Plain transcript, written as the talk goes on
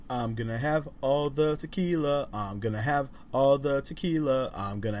I'm gonna have all the tequila. I'm gonna have all the tequila.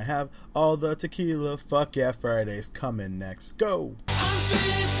 I'm gonna have all the tequila. Fuck yeah, Friday's coming next. Go! I'm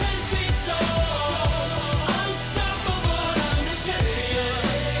feeling 10 feet tall. Unstoppable, I'm the champion.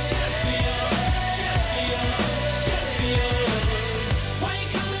 Why you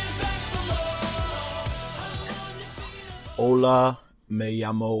coming back for more? Hola, me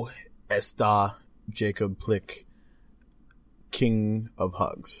llamo Esta Jacob Plick, King of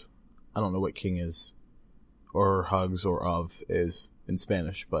Hugs. I don't know what king is, or hugs, or of is in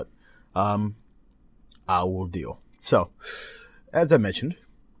Spanish, but I will deal. So, as I mentioned,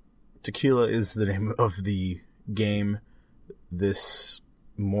 Tequila is the name of the game this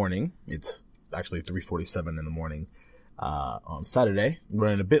morning. It's actually 3:47 in the morning on Saturday. I'm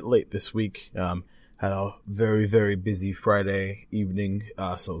running a bit late this week. Had a very, very busy Friday evening,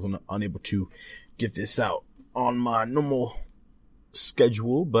 so I was unable to get this out on my normal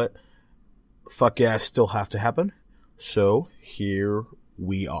schedule, but fuck yeah, still have to happen. So here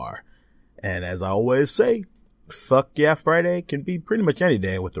we are. And as I always say, fuck yeah, Friday can be pretty much any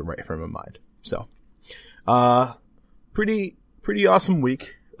day with the right frame of mind. So, pretty awesome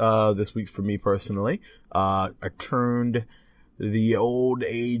week, this week for me personally. I turned the old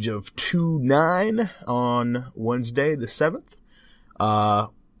age of 29 on Wednesday the 7th.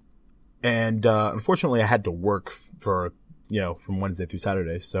 And unfortunately I had to work for, from Wednesday through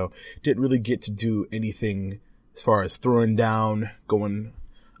Saturday. So didn't really get to do anything as far as throwing down, going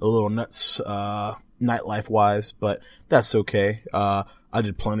a little nuts, nightlife wise, but that's okay. I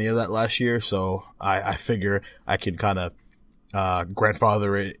did plenty of that last year. So I figure I can kind of,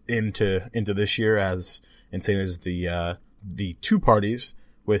 grandfather it into this year, as insane as the two parties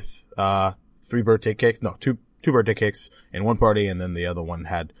with, two birthday cakes in one party. And then the other one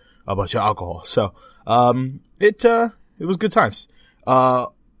had a bunch of alcohol. So, it was good times. I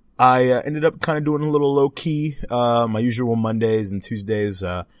ended up kind of doing a little low key, my usual Mondays and Tuesdays,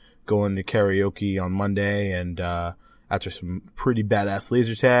 going to karaoke on Monday, and, after some pretty badass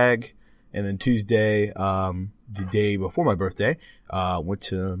laser tag. And then Tuesday, the day before my birthday, went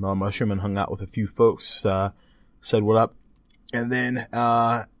to Mellow Mushroom and hung out with a few folks, said what up. And then,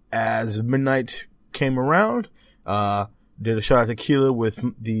 as midnight came around, did a shot at tequila with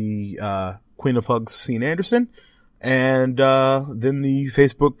the, Queen of Hugs, Scene Anderson. And, then the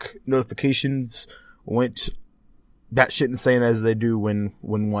Facebook notifications went batshit insane, as they do when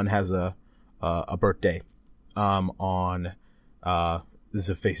one has a birthday, on, the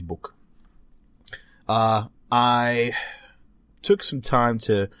Facebook. I took some time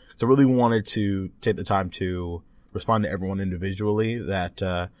cause I really wanted to take the time to respond to everyone individually that,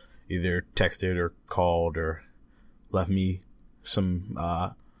 either texted or called or left me some,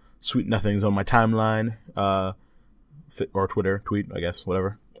 sweet nothings on my timeline, or Twitter, tweet, I guess,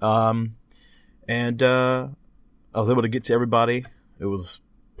 whatever. And I was able to get to everybody. It was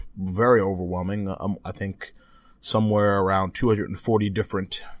very overwhelming. I think somewhere around 240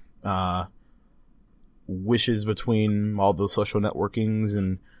 different, wishes between all the social networkings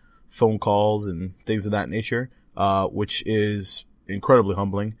and phone calls and things of that nature, which is incredibly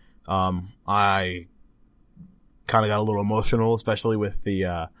humbling. I kind of got a little emotional, especially with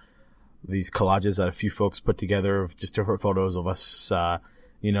these collages that a few folks put together of just different photos of us,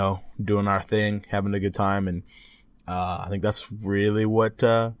 doing our thing, having a good time. And, I think that's really what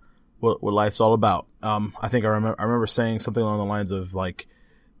life's all about. I think I remember saying something along the lines of like,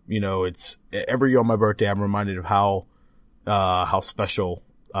 it's every year on my birthday, I'm reminded of how special,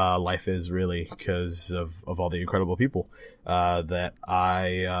 life is really, because of all the incredible people, that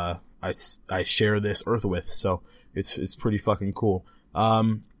I share this earth with. So it's pretty fucking cool.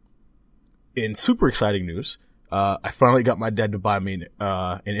 In super exciting news, I finally got my dad to buy me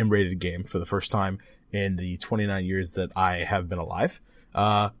an M-rated game for the first time in the 29 years that I have been alive.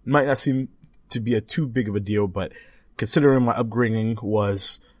 Might not seem to be too big of a deal, but considering my upbringing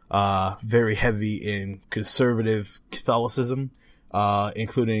was very heavy in conservative Catholicism,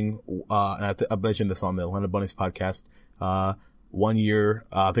 including and I mentioned this on the Atlanta Bunnies podcast. One year,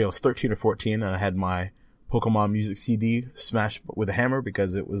 I think I was 13 or 14, and I had my Pokemon music CD smashed with a hammer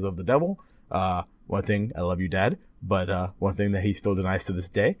because it was of the devil. One thing, I love you, Dad, but one thing that he still denies to this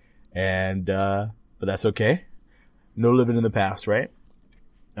day, and but that's okay. No living in the past, right?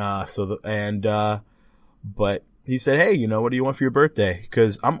 But he said, hey, what do you want for your birthday?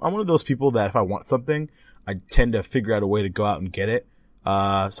 Cause I'm one of those people that if I want something, I tend to figure out a way to go out and get it. So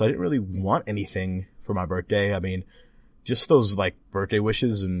I didn't really want anything for my birthday. I mean, just those like birthday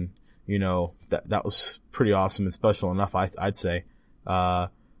wishes, and, that was pretty awesome and special enough, I'd say.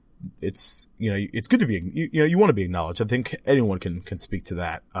 it's, it's good to be, you want to be acknowledged. I think anyone can speak to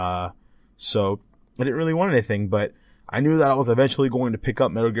that. So I didn't really want anything, but I knew that I was eventually going to pick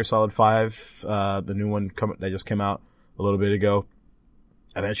up Metal Gear Solid 5, the new one that just came out a little bit ago.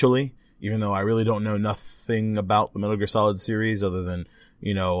 Eventually, even though I really don't know nothing about the Metal Gear Solid series other than,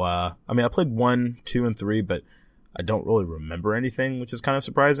 I played 1, 2, and 3, but I don't really remember anything, which is kind of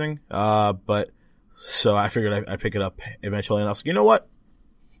surprising. So I figured I'd pick it up eventually, and I was like, you know what?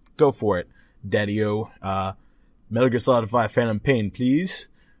 Go for it, Daddy-O. Metal Gear Solid 5 Phantom Pain, please.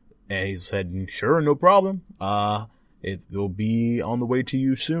 And he said, sure, no problem. It will be on the way to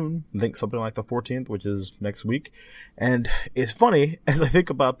you soon. I think something like the 14th, which is next week. And it's funny, as I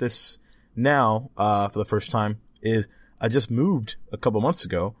think about this now, for the first time, is I just moved a couple months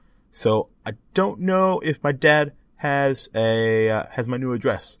ago. So I don't know if my dad has my new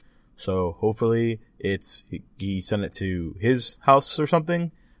address. So hopefully he sent it to his house or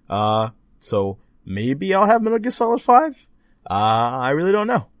something. So maybe I'll have Metal Gear Solid 5. I really don't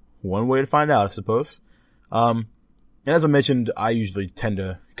know. One way to find out, I suppose. And as I mentioned, I usually tend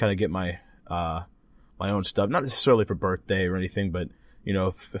to kind of get my own stuff, not necessarily for birthday or anything, but,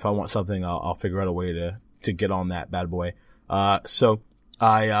 if I want something, I'll figure out a way to get on that bad boy. So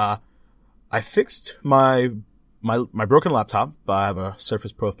I fixed my broken laptop. I have a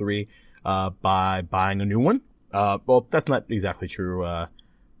Surface Pro 3, by buying a new one. Well, that's not exactly true.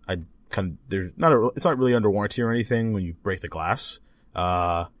 It's not really under warranty or anything when you break the glass.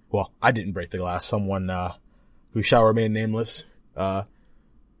 Well, I didn't break the glass. Someone, who shall remain nameless,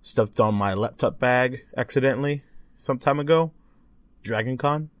 stepped on my laptop bag accidentally some time ago. Dragon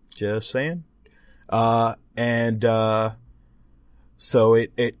Con, just saying. So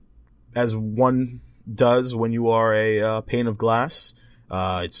it, as one does when you are a pane of glass,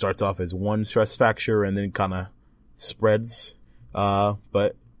 it starts off as one stress fracture and then kind of spreads.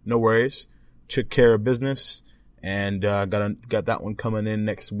 But no worries. Took care of business and, got that one coming in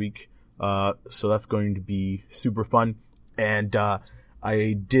next week. So that's going to be super fun. And,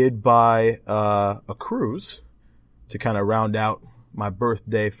 I did buy, a cruise to kind of round out my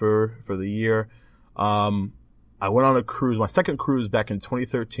birthday for the year. I went on a cruise, my second cruise back in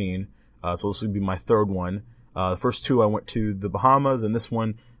 2013. So this will be my third one. The first two I went to the Bahamas, and this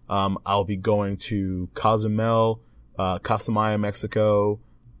one, I'll be going to Cozumel, Casamaya, Mexico,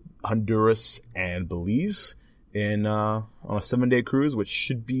 Honduras, and Belize on a 7-day cruise, which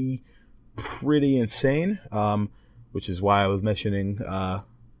should be pretty insane. Which is why I was mentioning,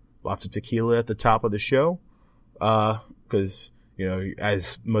 lots of tequila at the top of the show. Cause,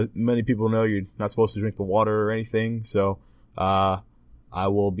 as many people know, you're not supposed to drink the water or anything. So, I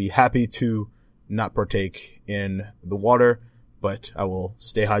will be happy to not partake in the water, but I will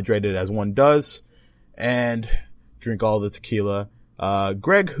stay hydrated as one does and drink all the tequila.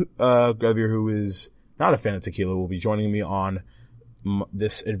 Greg here, who is not a fan of tequila, will be joining me on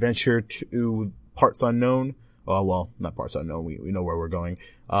this adventure to Parts Unknown. Well, not Parts Unknown. We know where we're going.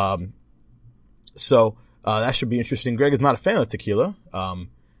 So that should be interesting. Greg is not a fan of tequila. But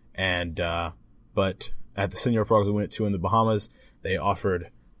at the Senor Frogs we went to in the Bahamas, they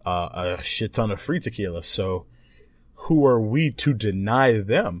offered, a shit ton of free tequila. So who are we to deny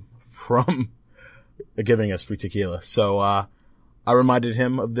them from giving us free tequila? So, I reminded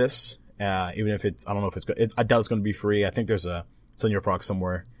him of this, even if I don't know if it's good. I doubt it's going to be free. I think there's a Senor Frog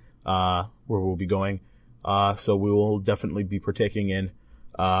somewhere, where we'll be going. So we will definitely be partaking in,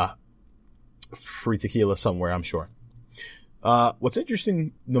 free tequila somewhere, I'm sure. What's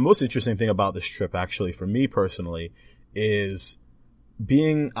interesting, the most interesting thing about this trip, actually, for me personally, is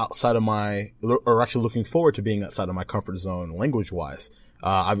being outside of or actually looking forward to being outside of my comfort zone language-wise.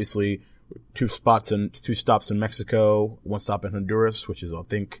 Obviously, two stops in Mexico, one stop in Honduras, which is, I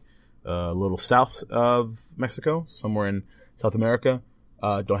think, a little south of Mexico, somewhere in South America.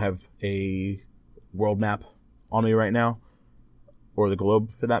 Don't have a world map on me right now, or the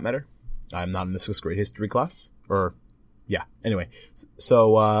globe for that matter. I'm not in the 6th grade history class, anyway.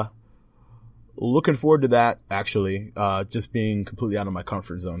 So, looking forward to that, actually, just being completely out of my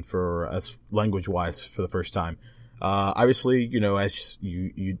comfort zone as language wise for the first time. Obviously, as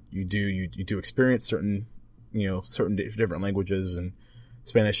you do experience certain different languages, and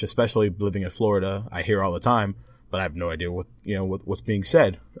Spanish, especially living in Florida, I hear all the time, but I have no idea what's being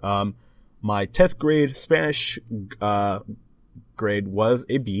said. My 10th grade Spanish, grade was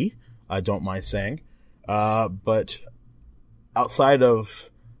a B. I don't mind saying. But outside of,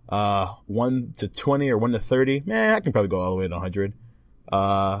 1 to 20 or 1 to 30, I can probably go all the way to 100.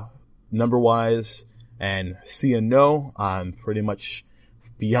 Number wise and C and no, I'm pretty much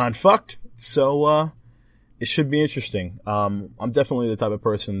beyond fucked. So, it should be interesting. I'm definitely the type of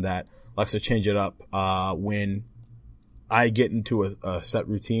person that likes to change it up. When I get into a set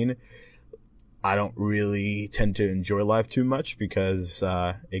routine, I don't really tend to enjoy life too much because,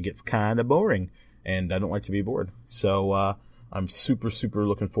 it gets kind of boring and I don't like to be bored. So, I'm super, super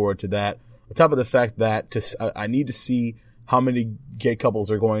looking forward to that. On top of the fact that I need to see how many gay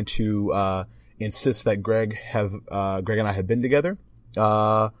couples are going to, insist that Greg and I have been together.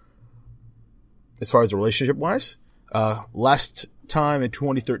 As far as relationship wise, last time in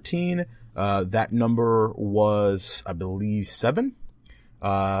 2013, that number was, I believe, 7.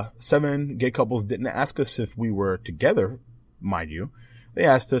 7 gay couples didn't ask us if we were together, mind you. They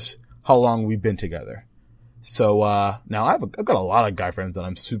asked us how long we've been together. So, now I've got a lot of guy friends that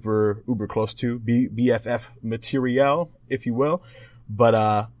I'm super uber close to, BFF material, if you will.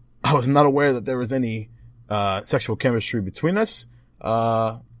 But, I was not aware that there was any, sexual chemistry between us.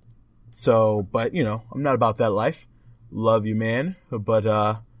 But, I'm not about that life. Love you, man. But,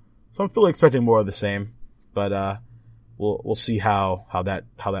 so I'm fully expecting more of the same. But, we'll see how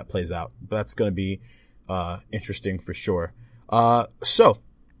that plays out. But that's going to be, interesting for sure. So,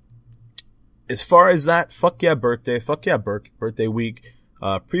 as far as that, fuck yeah birthday week.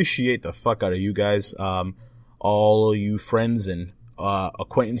 Appreciate the fuck out of you guys. All you friends and,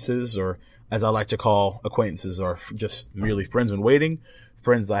 acquaintances, or as I like to call acquaintances, are just merely friends in waiting,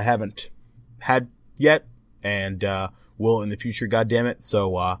 friends I haven't had yet, and, will in the future, goddammit.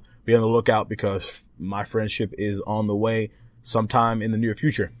 So, be on the lookout because my friendship is on the way sometime in the near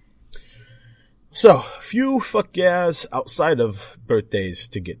future. So, few fuck yeahs outside of birthdays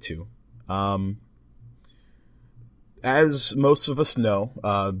to get to. As most of us know,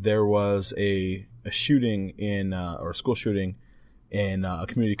 there was a shooting or school shooting in a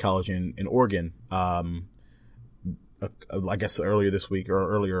community college in Oregon. I guess earlier this week or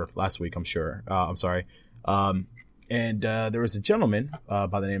earlier last week, I'm sure. I'm sorry. And there was a gentleman,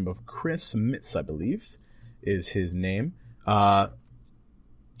 by the name of Chris Mitz, I believe is his name.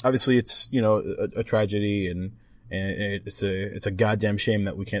 Obviously it's, a tragedy and it's a goddamn shame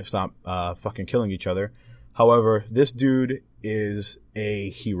that we can't stop, fucking killing each other. However, this dude is a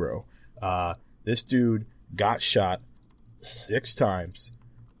hero. This dude got shot 6 times,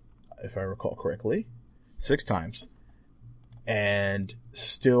 if I recall correctly, 6 times, and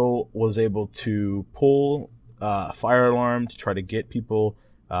still was able to pull a fire alarm to try to get people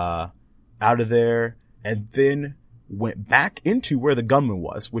out of there, and then went back into where the gunman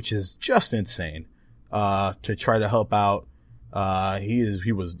was, which is just insane, to try to help out.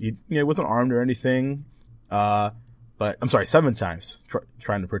 He wasn't armed or anything, but I'm sorry, 7 times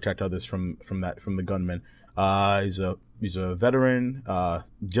trying to protect others from the gunman. He's a veteran,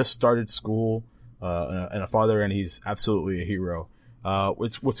 just started school, and a father, and he's absolutely a hero.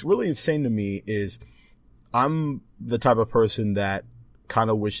 What's really insane to me is I'm the type of person that kind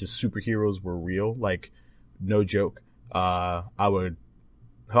of wishes superheroes were real. Like, no joke. How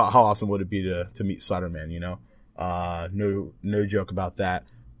awesome would it be to meet Spider-Man, no joke about that.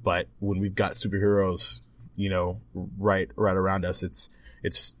 But when we've got superheroes, right around us,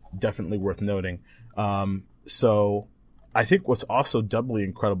 it's definitely worth noting. So I think what's also doubly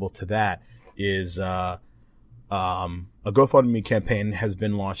incredible to that is, a GoFundMe campaign has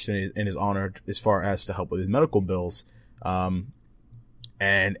been launched in his honor as far as to help with his medical bills.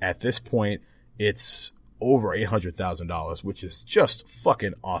 And at this point, it's over $800,000, which is just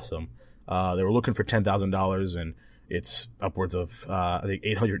fucking awesome. They were looking for $10,000 and it's upwards of, I think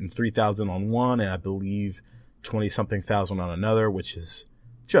 803,000 on one, and I believe 20 something thousand on another, which is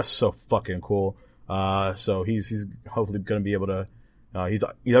just so fucking cool. So he's hopefully going to be able to, he's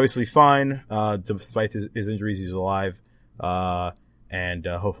obviously fine, despite his injuries, he's alive. And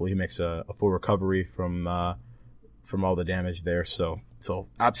hopefully he makes a full recovery from all the damage there. So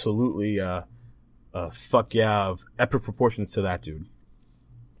absolutely, fuck yeah, of epic proportions to that dude.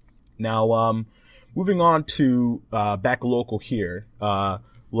 Now, moving on to, back local here,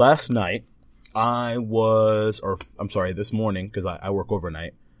 last night this morning, cause I work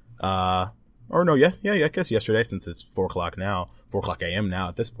overnight, I guess yesterday, since it's 4 o'clock a.m. now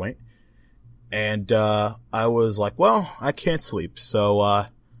at this point. And, I was like, well, I can't sleep. So,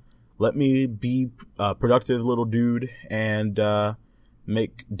 let me be a productive little dude and,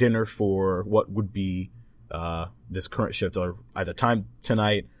 make dinner for what would be, this current shift, or either time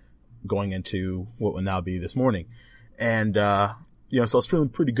tonight going into what will now be this morning. And, so I was feeling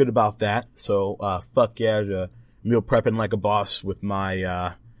pretty good about that. So, fuck yeah, meal prepping like a boss with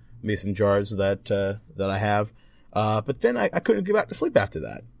my, mason jars that I have. But then I couldn't get back to sleep after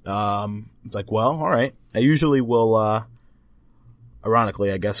that. It's like, well, all right. I usually will,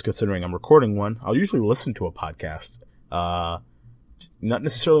 ironically, I guess, considering I'm recording one, I'll usually listen to a podcast. Not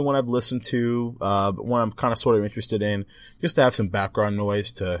necessarily one I've listened to, but one I'm kind of sort of interested in, just to have some background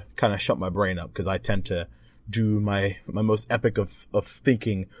noise to kind of shut my brain up, because I tend to do my most epic of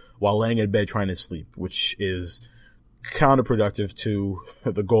thinking while laying in bed trying to sleep, which is counterproductive to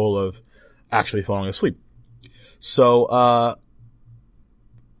the goal of actually falling asleep. So,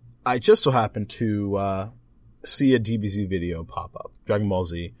 I just so happened to, see a DBZ video pop up. Dragon Ball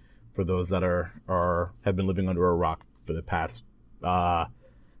Z, for those that have been living under a rock for the past,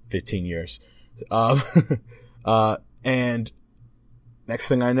 15 years. And next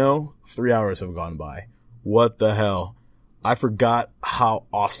thing I know, 3 hours have gone by. What the hell? I forgot how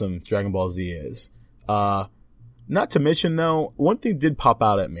awesome Dragon Ball Z is. Not to mention though, one thing did pop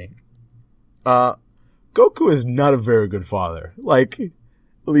out at me. Goku is not a very good father. Like,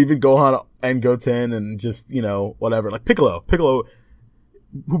 leaving Gohan and Goten and just, whatever. Like Piccolo, who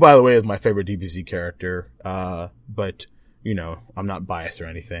by the way is my favorite DBZ character. But, I'm not biased or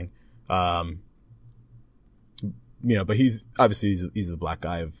anything. But he's the black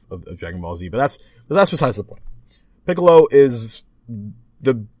guy of Dragon Ball Z, but that's besides the point. Piccolo is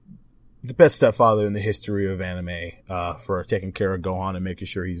the best stepfather in the history of anime, for taking care of Gohan and making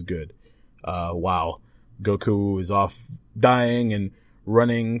sure he's good. While Goku is off dying and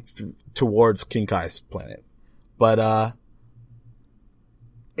running towards King Kai's planet. But,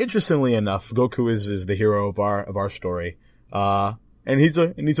 interestingly enough, Goku is the hero of our story. And he's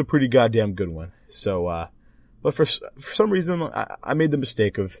a pretty goddamn good one. So, but for some reason, I made the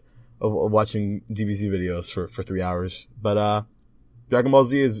mistake of watching DBZ videos for 3 hours. But, Dragon Ball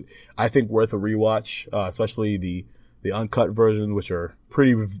Z is, I think, worth a rewatch, especially the uncut version, which are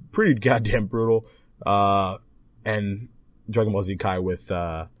pretty goddamn brutal. And Dragon Ball Z Kai with,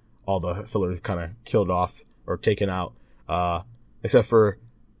 all the filler kind of killed off or taken out, except for,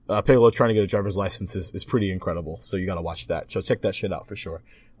 Piccolo trying to get a driver's license is pretty incredible. So you gotta watch that. So check that shit out for sure.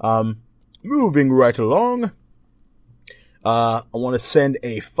 Moving right along. I want to send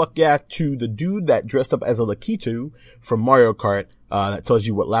a fuck yeah to the dude that dressed up as a Lakitu from Mario Kart, that tells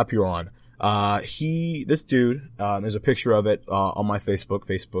you what lap you're on. This dude, there's a picture of it, on my Facebook,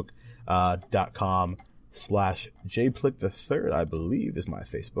 facebook.com/jplick3rd, I believe is my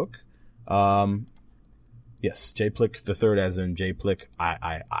Facebook. Yes, jplick the third as in jplick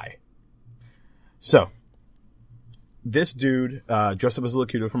I. So, this dude, dressed up as a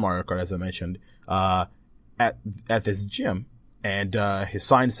Lakitu from Mario Kart, as I mentioned, at this gym, and his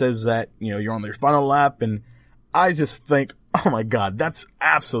sign says that you're on your final lap, and I just think, oh my god, that's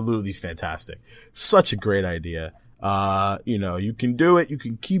absolutely fantastic, such a great idea. You can do it, you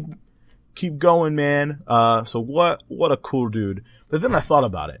can keep going, man. So what a cool dude. But then I thought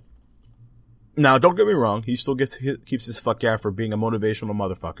about it. Now, don't get me wrong, he still keeps his fuck yeah for being a motivational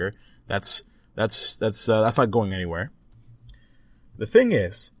motherfucker. That's not going anywhere. The thing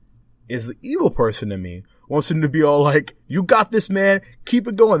is the evil person in me wants him to be all like, you got this, man, keep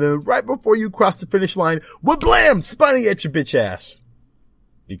it going. Then right before you cross the finish line, wha-blam, Spiny at your bitch ass.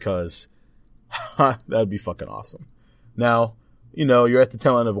 Because, that'd be fucking awesome. Now, you're at the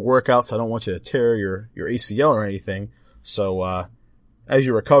tail end of a workout, so I don't want you to tear your ACL or anything. So, as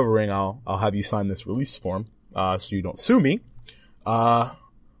you're recovering, I'll have you sign this release form, so you don't sue me.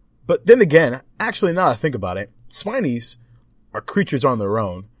 But then again, actually, now that I think about it, Spinies are creatures on their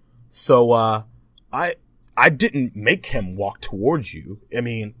own. So, I didn't make him walk towards you. I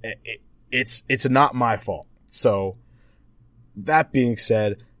mean, it's not my fault. So, that being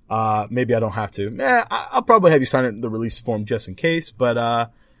said, maybe I don't have to. I'll probably have you sign the release form just in case,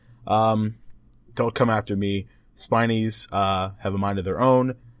 but, don't come after me. Spinies, have a mind of their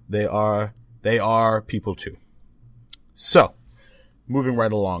own. They are people too. So, moving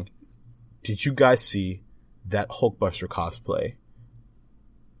right along. Did you guys see that Hulkbuster cosplay?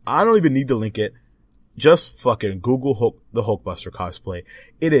 I don't even need to link it. Just fucking Google the Hulkbuster cosplay.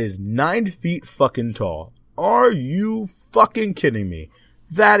 It is 9 feet fucking tall. Are you fucking kidding me?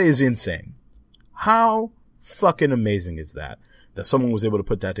 That is insane. How fucking amazing is that someone was able to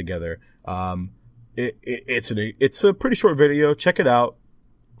put that together? It's a pretty short video. Check it out.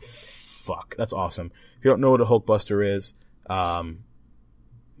 Fuck, that's awesome. If you don't know what a Hulkbuster is, how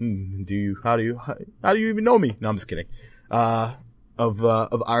do you even know me? No, I'm just kidding. Of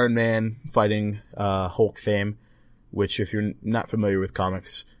Iron Man fighting, Hulk fame, which if you're not familiar with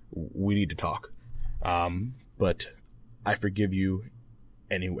comics, we need to talk. But I forgive you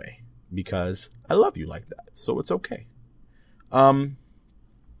anyway, because I love you like that. So it's okay.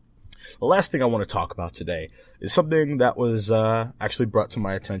 The last thing I want to talk about today is something that was, actually brought to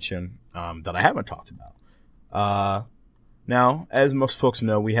my attention, that I haven't talked about. Now, as most folks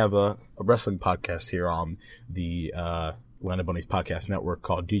know, we have a wrestling podcast here on the Atlanta Bunnies Podcast Network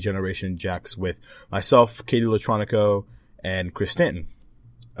called D-Generation Jacks with myself, Katie Latronico, and Chris Stanton.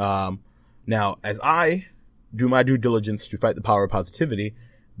 Now, as I do my due diligence to fight the power of positivity,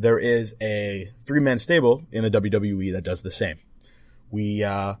 there is a 3-man stable in the WWE that does the same. We,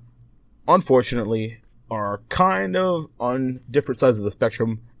 unfortunately, are kind of on different sides of the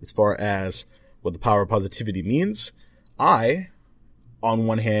spectrum as far as what the power of positivity means. I, on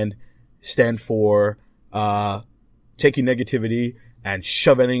one hand, stand for taking negativity and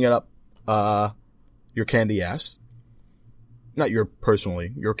shoving it up your candy ass. Not your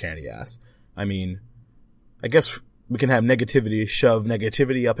candy ass. I mean, I guess we can have negativity shove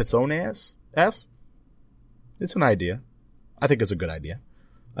negativity up its own ass. It's an idea. I think it's a good idea.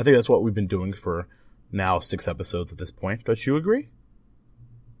 I think that's what we've been doing for now 6 episodes at this point. Don't you agree?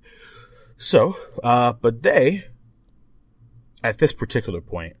 So, but they, at this particular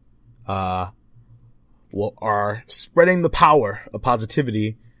point, are spreading the power of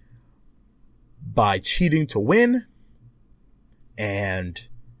positivity by cheating to win and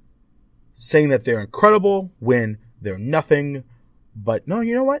saying that they're incredible when they're nothing but, no,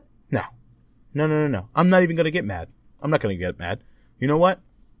 you know what? No. I'm not even going to get mad. I'm not going to get mad. You know what?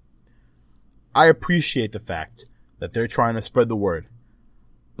 I appreciate the fact that they're trying to spread the word,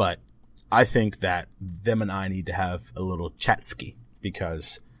 but I think that them and I need to have a little chatski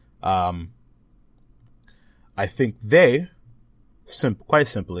because, I think they, quite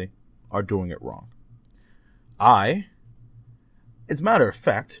simply, are doing it wrong. As a matter of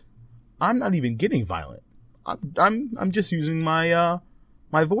fact, I'm not even getting violent. I'm just using my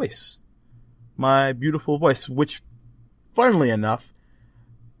voice, my beautiful voice, which, funnily enough,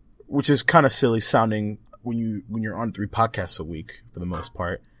 which is kind of silly sounding when you're on 3 podcasts a week for the most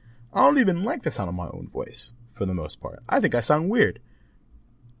part. I don't even like the sound of my own voice for the most part. I think I sound weird.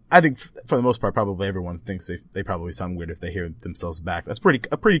 I think for the most part, probably everyone thinks they probably sound weird if they hear themselves back. That's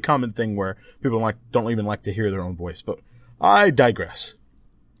a pretty common thing where people don't even like to hear their own voice, but I digress.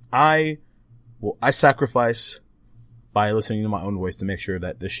 I sacrifice by listening to my own voice to make sure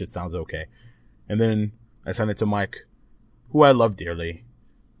that this shit sounds okay. And then I send it to Mike, who I love dearly,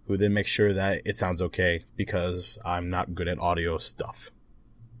 who then makes sure that it sounds okay because I'm not good at audio stuff.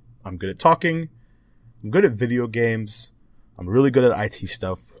 I'm good at talking. I'm good at video games. I'm really good at IT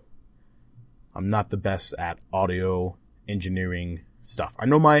stuff. I'm not the best at audio engineering stuff. I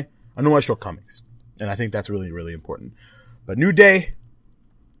know my shortcomings, and I think that's really, really important. But new day,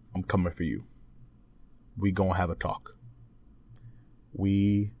 I'm coming for you. We gonna have a talk.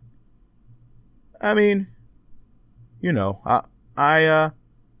 I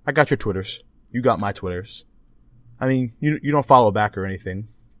got your Twitters. You got my Twitters. I mean, you don't follow back or anything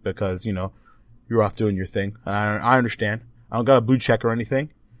because, you're off doing your thing. I understand. I don't got a blue check or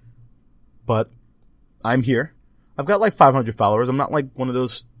anything, but I'm here. I've got like 500 followers. I'm not like one of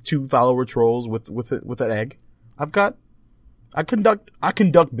those 2 follower trolls with an egg. I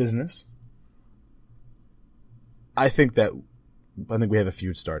conduct business. I think we have a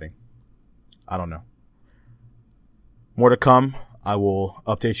feud starting. I don't know. More to come. I will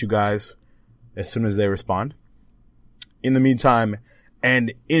update you guys as soon as they respond. In the meantime,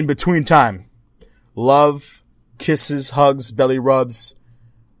 and in between time, love, kisses, hugs, belly rubs.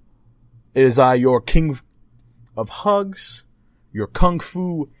 It is I, your king of hugs, your kung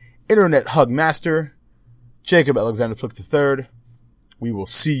fu internet hug master, Jacob Alexander Plick III. We will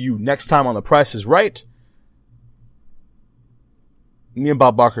see you next time on The Price is Right. Me and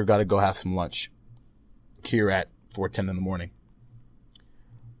Bob Barker got to go have some lunch here at 4:10 in the morning.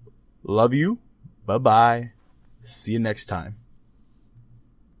 Love you. Bye-bye. See you next time.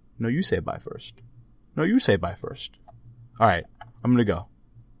 No, you say bye first. All right. I'm going to go. All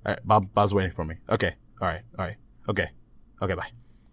right. Bob's waiting for me. Okay. All right. Okay, bye.